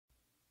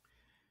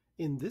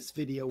In this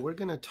video, we're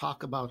going to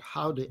talk about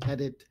how to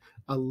edit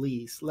a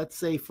lease. Let's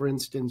say, for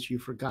instance, you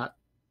forgot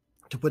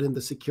to put in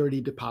the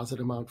security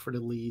deposit amount for the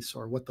lease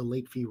or what the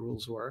late fee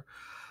rules were.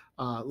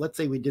 Let's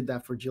say we did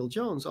that for Jill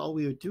Jones. All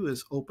we would do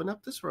is open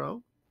up this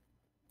row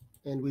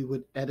and we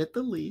would edit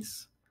the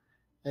lease,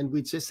 and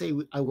we'd just say,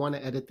 I want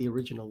to edit the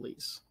original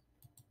lease.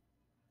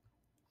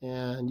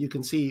 And you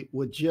can see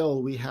with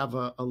Jill, we have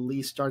a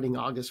lease starting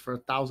August for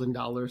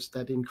 $1,000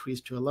 that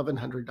increased to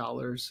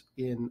 $1,100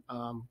 in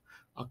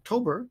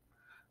October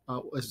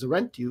as the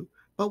rent due,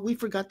 but we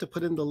forgot to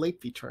put in the late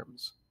fee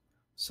terms.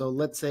 So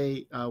let's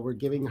say we're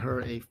giving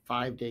her a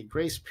 5-day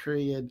grace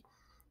period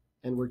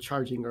and we're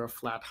charging her a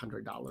flat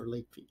 $100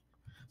 late fee.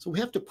 So we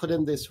have to put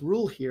in this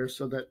rule here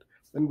so that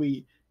when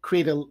we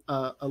create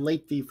a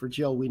late fee for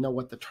Jill, we know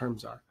what the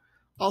terms are.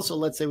 Also,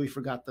 let's say we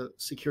forgot the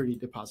security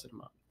deposit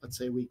amount. Let's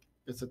say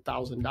it's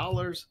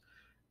 $1,000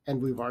 and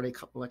we've already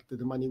collected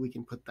the money, we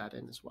can put that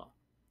in as well.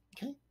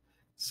 Okay,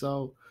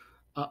 so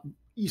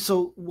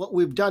what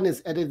we've done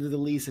is edited the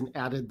lease and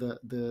added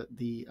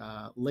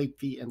the late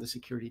fee and the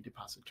security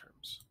deposit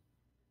terms.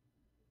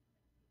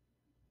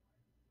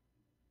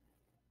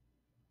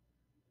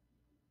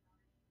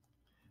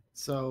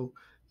 So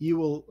you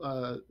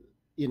will,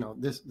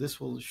 this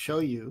will show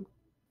you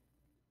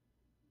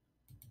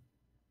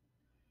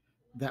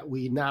that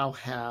we now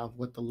have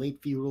what the late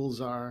fee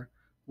rules are,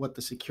 what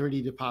the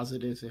security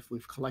deposit is. If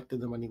we've collected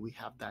the money, we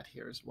have that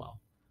here as well.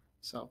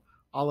 So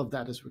all of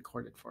that is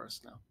recorded for us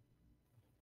now.